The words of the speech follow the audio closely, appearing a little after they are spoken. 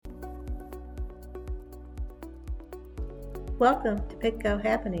Welcome to PitGo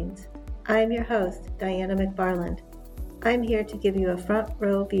Happenings. I'm your host, Diana McFarland. I'm here to give you a front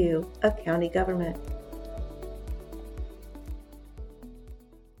row view of county government.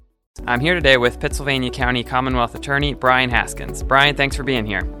 I'm here today with Pittsylvania County Commonwealth Attorney Brian Haskins. Brian, thanks for being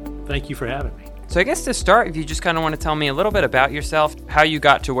here. Thank you for having me. So I guess to start, if you just kind of want to tell me a little bit about yourself, how you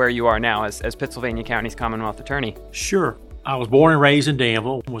got to where you are now as Pittsylvania County's Commonwealth Attorney. Sure. I was born and raised in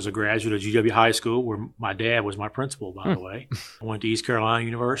Danville, was a graduate of GW High School, where my dad was my principal, by the way. I went to East Carolina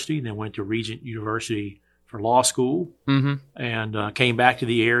University, then went to Regent University for law school, and came back to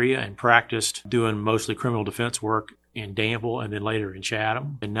the area and practiced doing mostly criminal defense work in Danville and then later in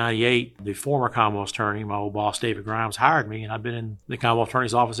Chatham. In 98, the former Commonwealth Attorney, my old boss, David Grimes, hired me, and I've been in the Commonwealth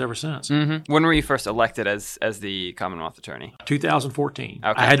Attorney's office ever since. When were you first elected as the Commonwealth Attorney? 2014.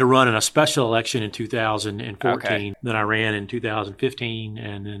 Okay. I had to run in a special election in 2014. Okay. Then I ran in 2015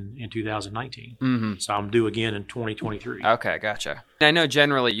 and then in 2019. So I'm due again in 2023. Okay, gotcha. I know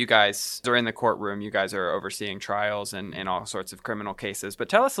generally you guys are in the courtroom, you guys are overseeing trials and all sorts of criminal cases, but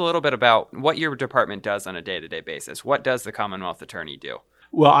tell us a little bit about what your department does on a day-to-day basis. What does the Commonwealth Attorney do?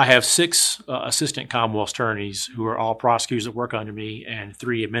 Well, I have 6 assistant Commonwealth attorneys who are all prosecutors that work under me and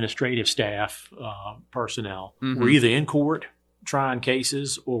 3 administrative staff personnel. We're either in court trying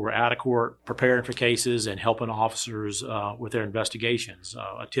cases or we're out of court preparing for cases and helping officers with their investigations.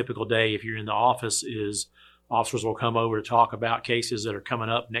 A typical day, if you're in the office, is officers will come over to talk about cases that are coming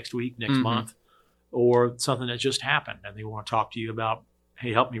up next week, next month, or something that just happened. And they want to talk to you about,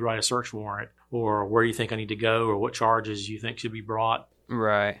 hey, help me write a search warrant, or where do you think I need to go, or what charges you think should be brought.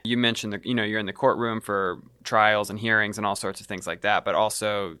 Right. You mentioned that, you're in the courtroom for trials and hearings and all sorts of things like that. But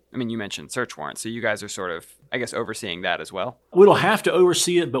also, you mentioned search warrants. So you guys are sort of, I guess, overseeing that as well? We don't have to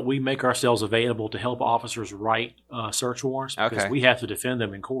oversee it, but we make ourselves available to help officers write search warrants because we have to defend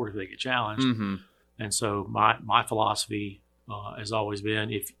them in court if they get challenged. And so my philosophy has always been,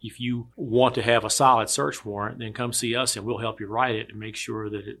 if you want to have a solid search warrant, then come see us and we'll help you write it and make sure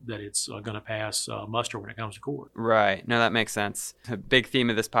that it's going to pass muster when it comes to court. Right. No, that makes sense. A big theme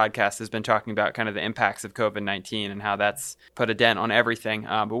of this podcast has been talking about kind of the impacts of COVID-19 and how that's put a dent on everything.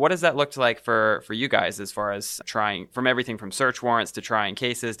 But what does that look like for you guys as far as trying, from everything from search warrants to trying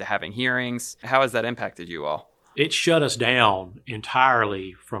cases to having hearings? How has that impacted you all? It shut us down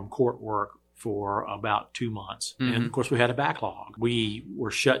entirely from court work for about 2 months. And of course, we had a backlog. We were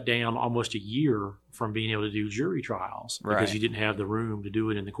shut down almost a year from being able to do jury trials because you didn't have the room to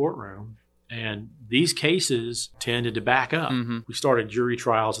do it in the courtroom. And these cases tended to back up. We started jury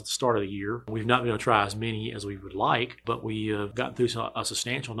trials at the start of the year. We've not been able to try as many as we would like, but we have gotten through a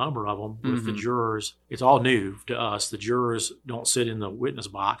substantial number of them with the jurors. It's all new to us. The jurors don't sit in the witness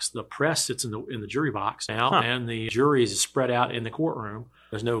box. The press sits in the jury box now, and the jury is spread out in the courtroom.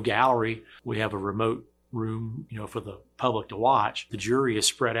 There's no gallery. We have a remote room, for the public to watch. The jury is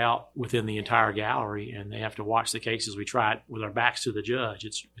spread out within the entire gallery, and they have to watch the cases we try with our backs to the judge.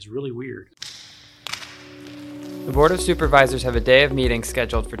 It's really weird. The Board of Supervisors have a day of meetings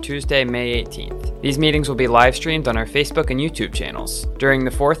scheduled for Tuesday, May 18th. These meetings will be live streamed on our Facebook and YouTube channels. During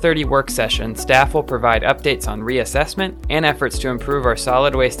the 4:30 work session, staff will provide updates on reassessment and efforts to improve our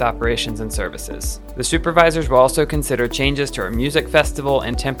solid waste operations and services. The supervisors will also consider changes to our music festival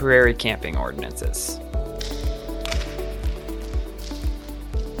and temporary camping ordinances.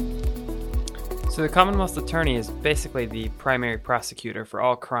 So the Commonwealth Attorney is basically the primary prosecutor for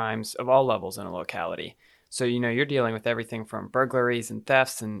all crimes of all levels in a locality. So, you're dealing with everything from burglaries and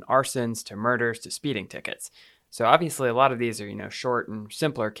thefts and arsons to murders to speeding tickets. So obviously a lot of these are, short and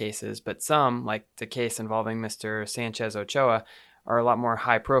simpler cases, but some, like the case involving Mr. Sanchez Ochoa, are a lot more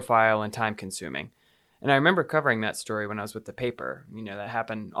high profile and time consuming. And I remember covering that story when I was with the paper. That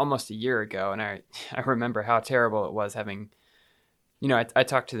happened almost a year ago, and I remember how terrible it was having... I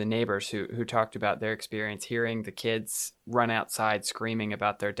talked to the neighbors who talked about their experience hearing the kids run outside screaming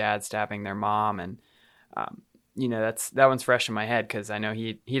about their dad stabbing their mom. And, that one's fresh in my head because I know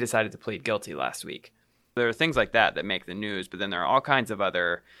he decided to plead guilty last week. There are things like that make the news, but then there are all kinds of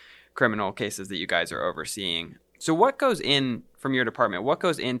other criminal cases that you guys are overseeing. So what goes in from your department? What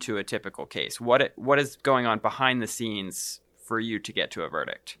goes into a typical case? What is going on behind the scenes for you to get to a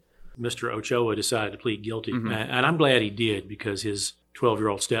verdict? Mr. Ochoa decided to plead guilty, and I'm glad he did because his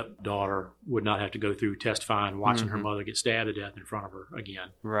 12-year-old stepdaughter would not have to go through testifying, watching her mother get stabbed to death in front of her again.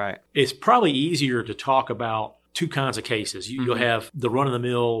 Right. It's probably easier to talk about 2 kinds of cases. You'll have the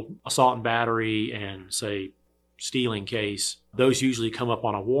run-of-the-mill assault and battery and, say, stealing case, those usually come up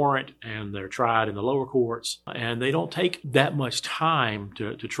on a warrant and they're tried in the lower courts. And they don't take that much time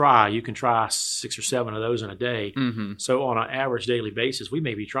to try. You can try 6 or 7 of those in a day. Mm-hmm. So on an average daily basis, we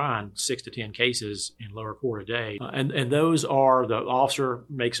may be trying 6 to 10 cases in lower court a day. And those are the officer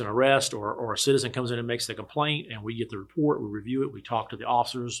makes an arrest or a citizen comes in and makes the complaint, and we get the report, we review it, we talk to the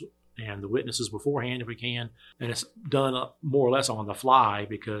officers and the witnesses beforehand if we can. And it's done more or less on the fly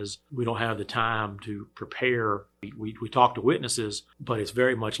because we don't have the time to prepare. We talk to witnesses, but it's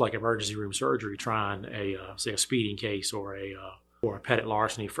very much like emergency room surgery trying say a speeding case or a petty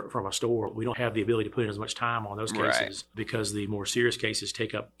larceny from a store. We don't have the ability to put in as much time on those cases because the more serious cases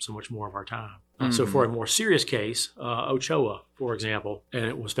take up so much more of our time. Mm-hmm. So for a more serious case, Ochoa, for example, and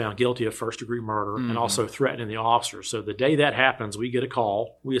it was found guilty of first-degree murder and also threatening the officer. So the day that happens, we get a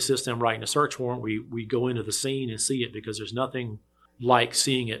call. We assist them writing a search warrant. We go into the scene and see it because there's nothing like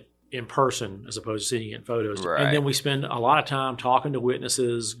seeing it in person as opposed to seeing it in photos. Right. And then we spend a lot of time talking to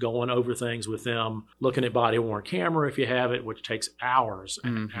witnesses, going over things with them, looking at body-worn camera if you have it, which takes hours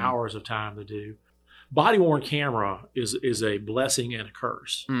and hours of time to do. Body-worn camera is a blessing and a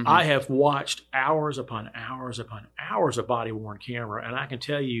curse. Mm-hmm. I have watched hours upon hours upon hours of body-worn camera, and I can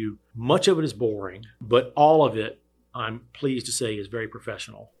tell you much of it is boring, but all of it, I'm pleased to say, is very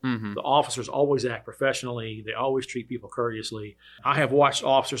professional. Mm-hmm. The officers always act professionally. They always treat people courteously. I have watched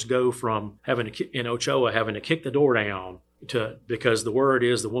officers go from in Ochoa having to kick the door down because the word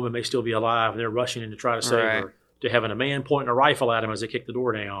is the woman may still be alive and they're rushing in to try to save her, to having a man pointing a rifle at him as they kick the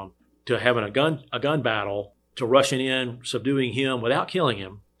door down, to having a gun battle, to rushing in, subduing him without killing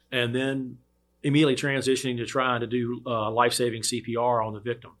him, and then immediately transitioning to trying to do life-saving CPR on the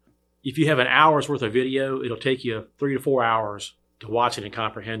victim. If you have an hour's worth of video, it'll take you 3 to 4 hours to watch it and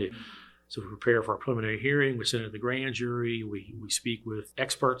comprehend it. So we prepare for a preliminary hearing. We send it to the grand jury. We speak with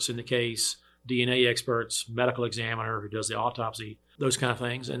experts in the case, DNA experts, medical examiner who does the autopsy, those kind of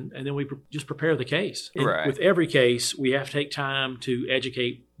things. And then we just prepare the case. And with every case, we have to take time to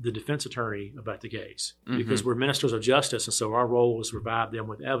educate the defense attorney about the case because we're ministers of justice. And so our role is to provide them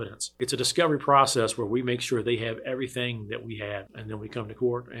with evidence. It's a discovery process where we make sure they have everything that we have. And then we come to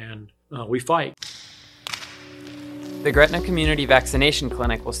court and we fight. The Gretna Community Vaccination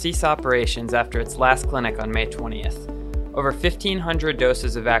Clinic will cease operations after its last clinic on May 20th. Over 1,500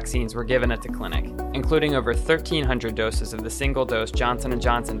 doses of vaccines were given at the clinic, including over 1,300 doses of the single-dose Johnson &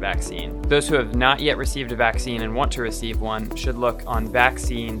 Johnson vaccine. Those who have not yet received a vaccine and want to receive one should look on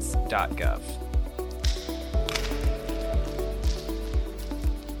vaccines.gov.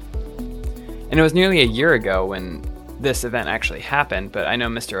 And it was nearly a year ago when this event actually happened, but I know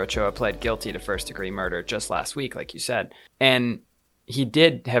Mr. Ochoa pled guilty to first-degree murder just last week, like you said. And he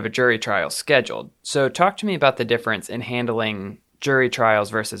did have a jury trial scheduled. So talk to me about the difference in handling jury trials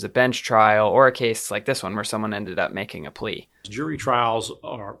versus a bench trial or a case like this one where someone ended up making a plea. Jury trials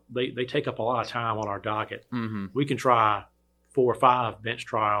they take up a lot of time on our docket. Mm-hmm. We can try 4 or 5 bench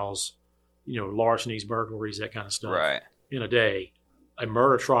trials, larcenies, burglaries, that kind of stuff in a day. A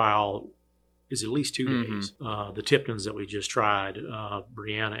murder trial is at least 2 days. The Tiptons that we just tried,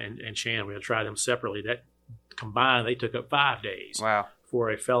 Brianna and Shannon, we had tried them separately. That combined, they took up 5 days. Wow. For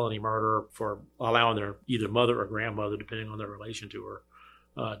a felony murder, for allowing their either mother or grandmother, depending on their relation to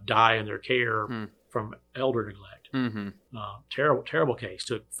her, die in their care from elder neglect. Mm-hmm. Terrible case.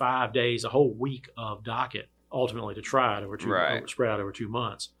 Took 5 days, a whole week of docket, ultimately to try it spread out over 2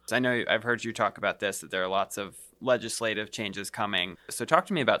 months. I know I've heard you talk about this, that there are lots of legislative changes coming. So talk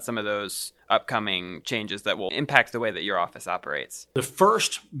to me about some of those upcoming changes that will impact the way that your office operates. The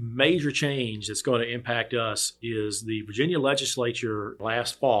first major change that's going to impact us is the Virginia legislature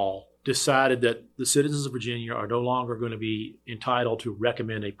last fall decided that the citizens of Virginia are no longer going to be entitled to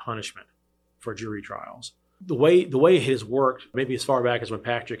recommend a punishment for jury trials. The way it has worked, maybe as far back as when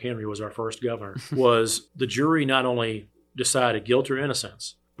Patrick Henry was our first governor, was the jury not only decided guilt or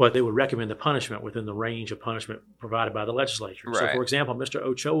innocence, but they would recommend the punishment within the range of punishment provided by the legislature. Right. So, for example, Mr.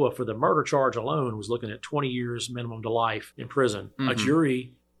 Ochoa, for the murder charge alone, was looking at 20 years minimum to life in prison. Mm-hmm. A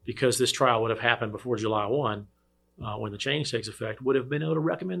jury, because this trial would have happened before July 1, when the change takes effect, would have been able to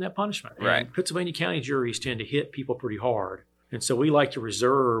recommend that punishment. Right. And Pennsylvania County juries tend to hit people pretty hard. And so we like to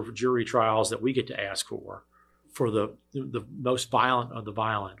reserve jury trials that we get to ask for the most violent of the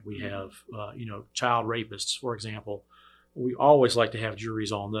violent. We have, child rapists, for example. We always like to have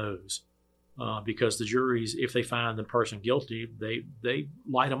juries on those because the juries, if they find the person guilty, they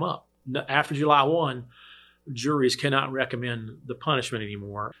light them up. After July 1, juries cannot recommend the punishment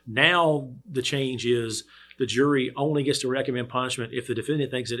anymore. Now the change is the jury only gets to recommend punishment if the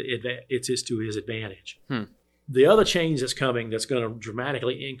defendant thinks it's to his advantage. The other change that's coming that's going to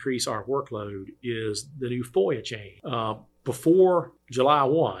dramatically increase our workload is the new FOIA change. Before July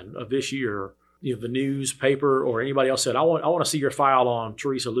 1 of this year, the newspaper or anybody else said, I want to see your file on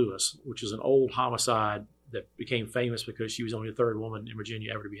Teresa Lewis, which is an old homicide that became famous because she was only the third woman in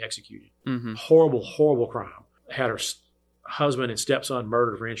Virginia ever to be executed. Mm-hmm. Horrible, horrible crime. Had her husband and stepson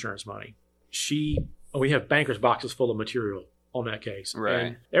murdered for insurance money. We have banker's boxes full of material on that case. Right.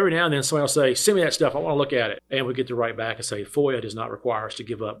 And every now and then somebody will say, send me that stuff, I want to look at it. And we get to write back and say, FOIA does not require us to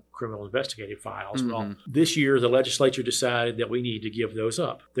give up criminal investigative files. Mm-hmm. Well, this year the legislature decided that we need to give those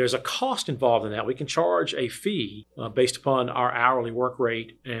up. There's a cost involved in that. We can charge a fee based upon our hourly work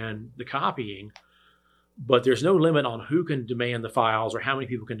rate and the copying, but there's no limit on who can demand the files or how many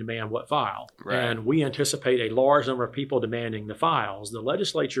people can demand what file. Right. And we anticipate a large number of people demanding the files. The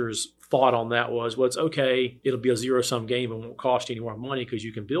legislature's thought on that was, well, it's okay. It'll be a zero-sum game and won't cost you any more money because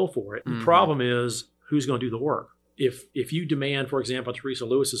you can bill for it. Mm-hmm. The problem is who's going to do the work. If you demand, for example, Teresa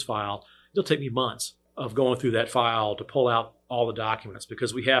Lewis's file, it'll take me months of going through that file to pull out all the documents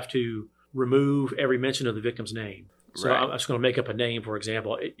because we have to remove every mention of the victim's name. So right. I'm just going to make up a name, for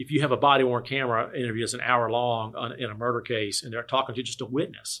example. If you have a body-worn camera interview that's an hour long in a murder case and they're talking to just a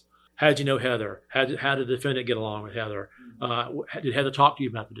witness, how did you know Heather? How did the defendant get along with Heather? Did Heather talk to you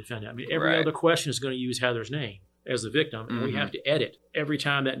about the defendant? I mean, every other question is going to use Heather's name as the victim, and we have to edit every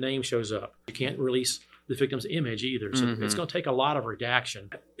time that name shows up. You can't release the victim's image either. So it's going to take a lot of redaction.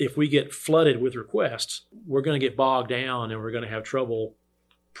 If we get flooded with requests, we're going to get bogged down and we're going to have trouble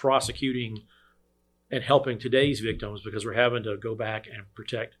prosecuting and helping today's victims because we're having to go back and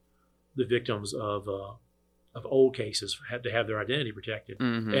protect the victims of old cases, have to have their identity protected.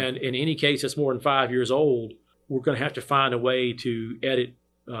 Mm-hmm. And in any case that's more than 5 years old, we're going to have to find a way to edit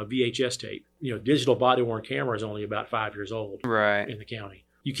VHS tape. Digital body-worn camera is only about 5 years old in the county.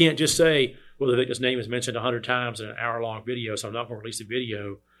 You can't just say, well, the victim's name is mentioned 100 times in an hour-long video, so I'm not going to release the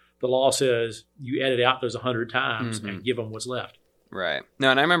video. The law says you edit out those 100 times and give them what's left. Right. No,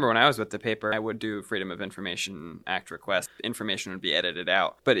 and I remember when I was with the paper, I would do Freedom of Information Act requests. Information would be edited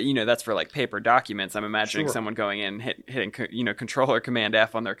out. But, that's for like paper documents. I'm imagining someone going in, hitting, Control or Command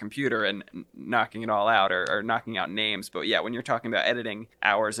F on their computer and knocking it all out or knocking out names. But yeah, when you're talking about editing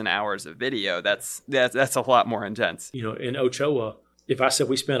hours and hours of video, that's a lot more intense. In Ochoa, if I said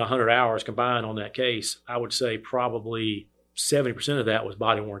we spent 100 hours combined on that case, I would say probably 70% of that was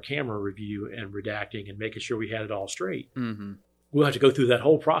body-worn camera review and redacting and making sure we had it all straight. Mm-hmm. We'll have to go through that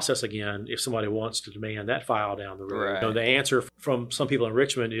whole process again if somebody wants to demand that file down the road. Right. The answer from some people in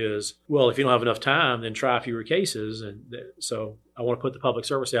Richmond is, well, if you don't have enough time, then try fewer cases. And so I want to put the public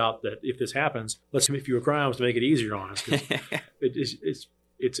service out that if this happens, let's commit fewer crimes to make it easier on us.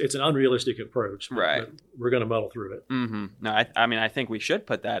 It's an unrealistic approach. Right. But we're going to muddle through it. Mm-hmm. No, I think we should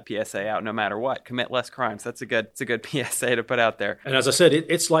put that PSA out no matter what. Commit less crimes. It's a good PSA to put out there. And as I said,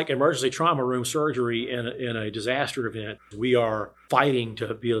 it's like emergency trauma room surgery in a disaster event. We are fighting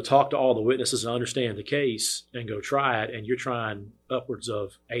to be able to talk to all the witnesses and understand the case and go try it. And you're trying upwards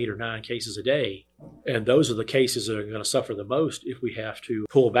of 8 or 9 cases a day. And those are the cases that are going to suffer the most if we have to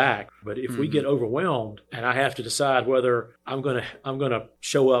pull back. But if we get overwhelmed and I have to decide whether I'm going to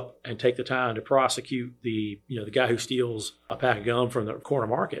show up and take the time to prosecute the guy who steals a pack of gum from the corner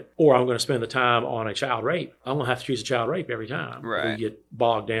market, or I'm going to spend the time on a child rape, I'm going to have to choose a child rape every time. Right. We get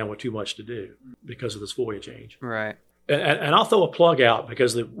bogged down with too much to do because of this FOIA change. Right. And I'll throw a plug out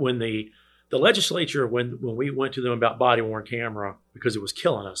because when the legislature, when we went to them about body-worn camera, because it was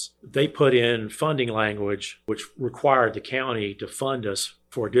killing us, they put in funding language which required the county to fund us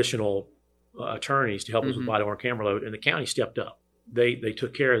for additional attorneys to help us with body-worn camera load, and the county stepped up. They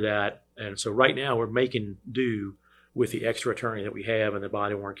took care of that, and so right now we're making do with the extra attorney that we have and the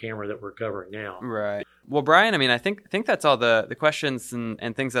body-worn camera that we're covering now. Right. Well, Brian, I think that's all the questions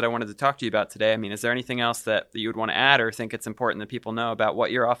and things that I wanted to talk to you about today. Is there anything else that you would want to add or think it's important that people know about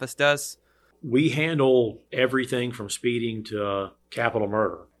what your office does? We handle everything from speeding to capital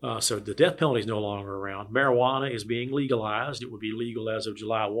murder. So the death penalty is no longer around. Marijuana is being legalized. It would be legal as of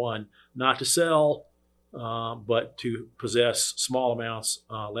July 1, not to sell, but to possess small amounts,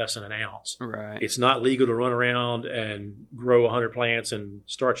 less than an ounce. Right. It's not legal to run around and grow 100 plants and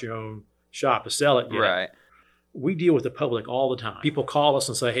start your own shop to sell it yet. Right. We deal with the public all the time. People call us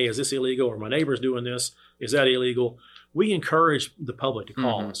and say, hey, is this illegal? Or my neighbor's doing this. Is that illegal? We encourage the public to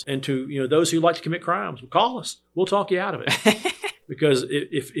call us. And to those who like to commit crimes, call us. We'll talk you out of it. Because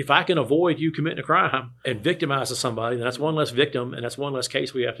if I can avoid you committing a crime and victimizing somebody, then that's one less victim and that's one less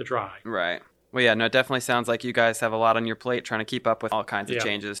case we have to try. Right. Well, yeah, no, it definitely sounds like you guys have a lot on your plate trying to keep up with all kinds of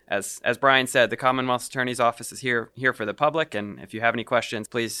changes. As Brian said, the Commonwealth Attorney's Office is here for the public, and if you have any questions,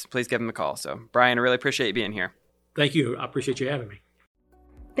 please give them a call. So, Brian, I really appreciate you being here. Thank you. I appreciate you having me.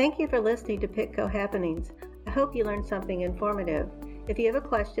 Thank you for listening to Pitco Happenings. I hope you learned something informative. If you have a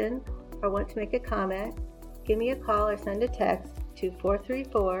question or want to make a comment, give me a call or send a text to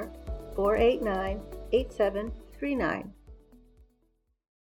 434-489-8739.